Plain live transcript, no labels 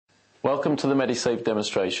Welcome to the Medisave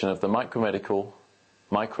demonstration of the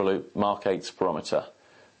MicroLoop Mark 8 Spirometer.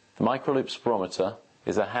 The MicroLoop Spirometer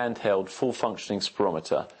is a handheld, full-functioning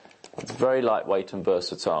spirometer. It's very lightweight and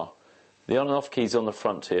versatile. The on and off key's on the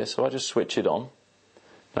front here, so I just switch it on.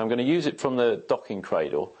 Now I'm going to use it from the docking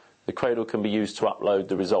cradle. The cradle can be used to upload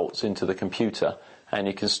the results into the computer, and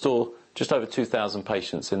you can store just over 2,000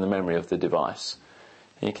 patients in the memory of the device.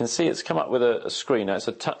 And you can see it's come up with a screen. Now it's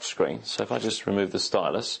a touch screen, so if I just remove the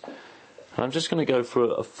stylus, and I'm just going to go for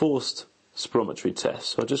a forced spirometry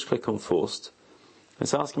test. So I just click on forced.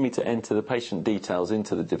 It's asking me to enter the patient details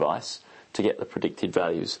into the device to get the predicted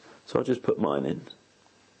values. So I'll just put mine in.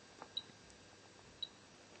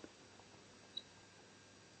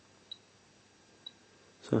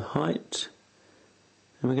 So height,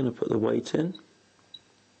 and we're going to put the weight in.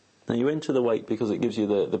 Now you enter the weight because it gives you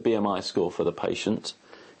the BMI score for the patient.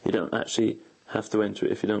 You don't actually have to enter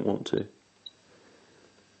it if you don't want to.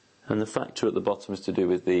 And the factor at the bottom is to do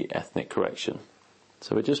with the ethnic correction.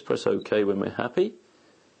 So we just press OK when we're happy.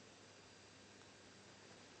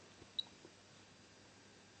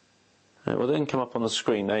 And it will then come up on the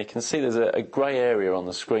screen. Now you can see there's a grey area on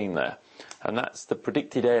the screen there, and that's the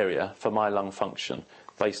predicted area for my lung function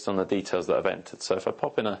based on the details that I've entered. So if I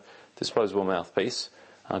pop in a disposable mouthpiece,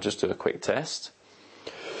 I'll just do a quick test.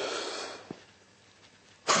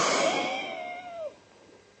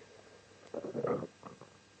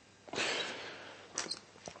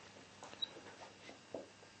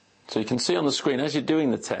 So you can see on the screen as you're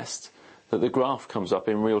doing the test that the graph comes up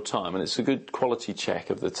in real time, and it's a good quality check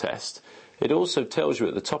of the test. It also tells you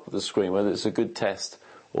at the top of the screen whether it's a good test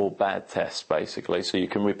or bad test, basically, so you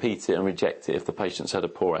can repeat it and reject it if the patient's had a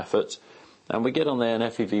poor effort. And we get on there an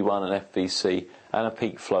FEV1 and FVC and a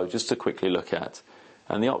peak flow just to quickly look at.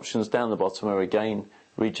 And the options down the bottom are again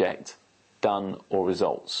reject, done or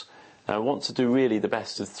results. Now I want to do really the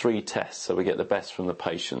best of 3 tests so we get the best from the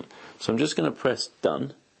patient. So I'm just going to press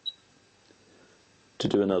done to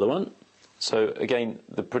do another one. So again,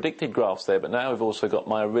 the predicted graph's there, but now we've also got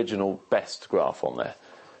my original best graph on there.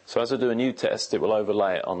 So as I do a new test, it will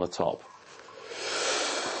overlay it on the top.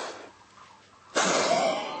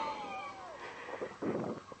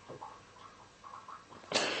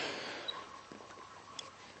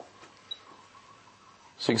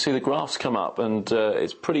 So you can see the graphs come up, and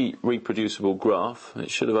it's pretty reproducible graph. It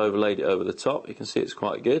should have overlaid it over the top. You can see it's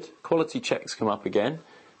quite good. Quality checks come up again.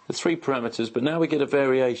 There's 3 parameters, but now we get a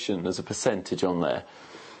variation as a percentage on there.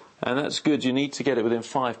 And that's good. You need to get it within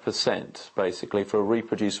 5%, basically, for a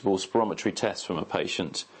reproducible spirometry test from a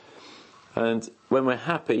patient. And when we're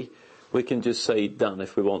happy, we can just say done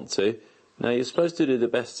if we want to. Now, you're supposed to do the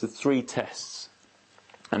best of 3 tests.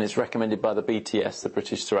 And it's recommended by the BTS, the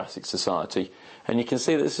British Thoracic Society. And you can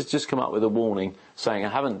see that this has just come up with a warning saying, I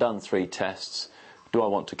haven't done 3 tests. Do I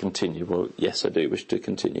want to continue? Well, yes, I do wish to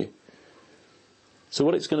continue. So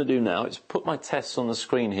what it's going to do now is put my tests on the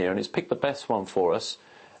screen here, and it's picked the best one for us.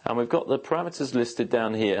 And we've got the parameters listed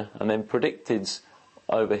down here, and then predicteds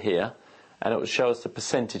over here, and it will show us the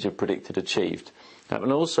percentage of predicted achieved. And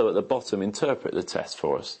also at the bottom interpret the test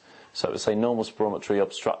for us. So it will say normal spirometry,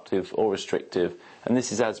 obstructive or restrictive, and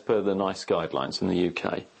this is as per the NICE guidelines in the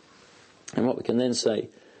UK. And what we can then say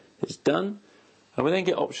is done, and we then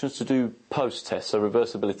get options to do post-tests, so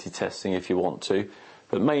reversibility testing if you want to.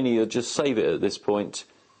 But mainly you'll just save it at this point,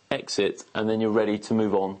 exit, and then you're ready to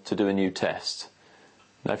move on to do a new test.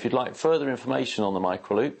 Now if you'd like further information on the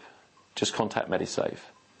MicroLoop, just contact Medisave.